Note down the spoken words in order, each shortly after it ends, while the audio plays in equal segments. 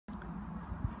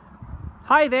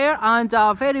Hi there, and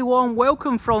a very warm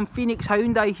welcome from Phoenix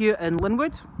Hyundai here in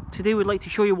Linwood. Today we'd like to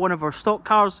show you one of our stock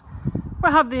cars. We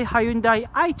have the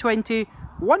Hyundai i20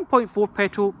 1.4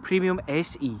 petrol premium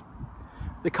SE.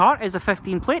 The car is a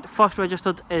 15 plate, first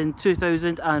registered in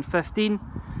 2015,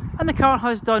 and the car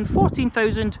has done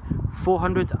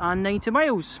 14,490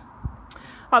 miles.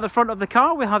 At the front of the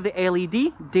car we have the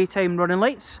LED daytime running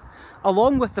lights,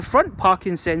 along with the front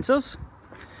parking sensors,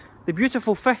 the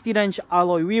beautiful 15-inch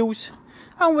alloy wheels,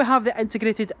 and we have the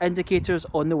integrated indicators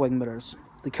on the wing mirrors.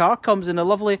 The car comes in a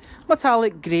lovely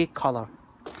metallic grey colour.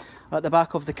 At the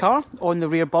back of the car, on the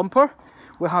rear bumper,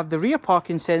 we have the rear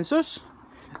parking sensors,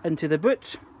 into the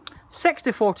boot,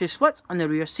 60/40 split on the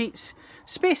rear seats,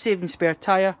 space saving spare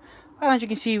tyre, and as you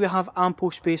can see we have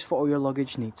ample space for all your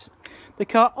luggage needs. The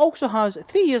car also has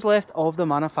 3 years left of the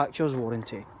manufacturer's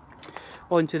warranty.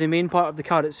 Onto the main part of the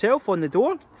car itself. On the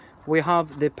door we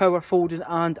have the power folding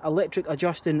and electric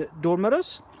adjusting door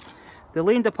mirrors, the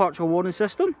lane departure warning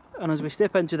system, and as we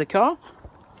step into the car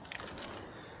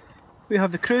we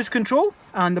have the cruise control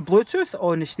and the Bluetooth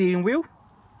on the steering wheel,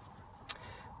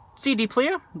 CD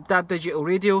player, DAB digital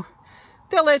radio,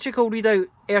 the electrical readout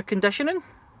air conditioning,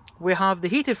 we have the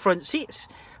heated front seats,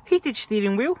 heated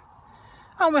steering wheel,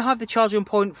 and we have the charging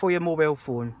point for your mobile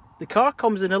phone. The car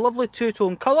comes in a lovely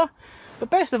two-tone colour,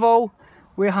 but best of all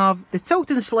we have the tilt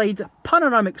and slide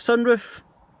panoramic sunroof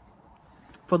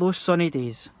for those sunny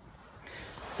days.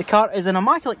 The car is in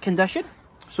immaculate condition,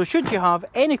 so should you have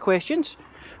any questions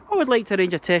or would like to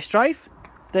arrange a test drive,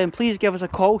 then please give us a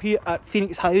call here at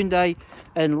Phoenix Hyundai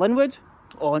in Linwood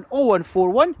on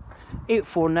 0141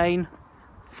 849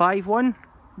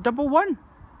 5111.